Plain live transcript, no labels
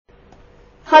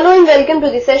Hello and welcome to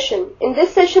the session. In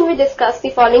this session we discuss the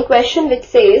following question which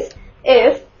says,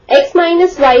 if x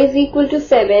minus y is equal to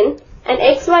 7 and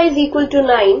xy is equal to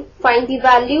 9, find the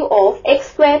value of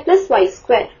x square plus y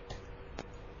square.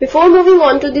 Before moving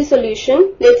on to the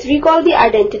solution, let's recall the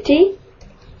identity.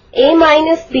 A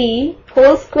minus b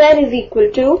whole square is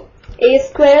equal to a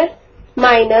square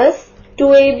minus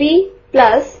 2ab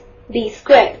plus b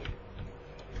square.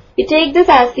 We take this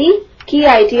as the key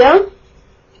idea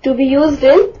to be used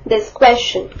in this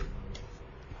question.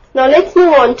 Now let's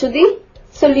move on to the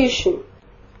solution.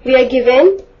 We are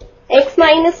given x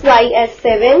minus y as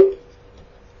 7,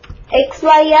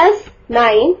 xy as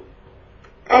 9,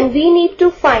 and we need to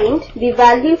find the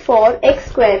value for x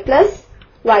square plus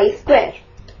y square.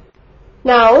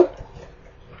 Now,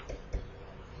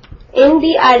 in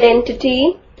the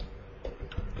identity,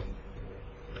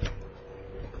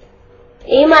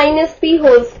 a minus b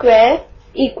whole square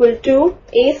equal to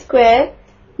a square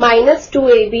minus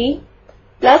 2ab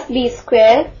plus b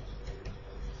square,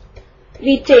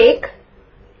 we take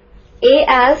a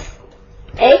as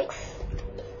x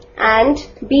and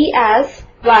b as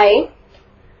y.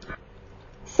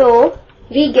 So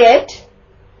we get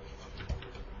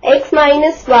x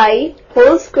minus y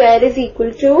whole square is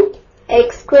equal to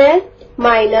x square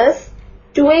minus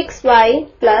 2xy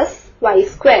plus y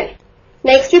square.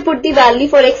 Next we put the value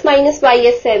for x minus y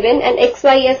as 7 and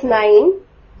xy as 9.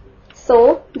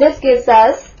 So this gives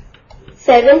us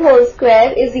 7 whole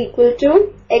square is equal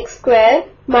to x square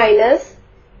minus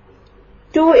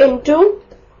 2 into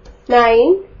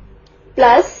 9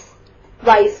 plus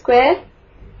y square.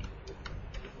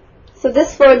 So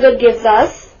this further gives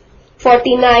us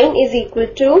 49 is equal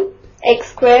to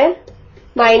x square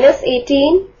minus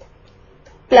 18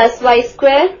 plus y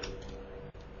square.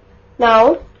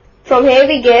 Now from here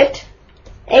we get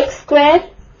x square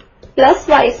plus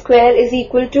y square is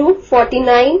equal to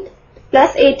 49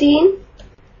 plus 18.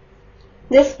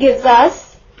 This gives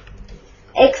us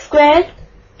x square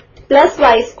plus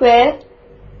y square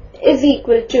is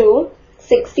equal to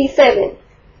 67.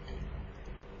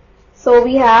 So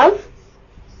we have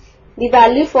the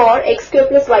value for x square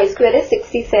plus y square is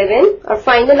 67. Our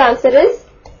final answer is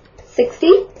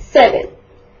 67.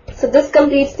 So this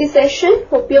completes the session.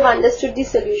 Hope you have understood the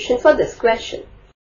solution for this question.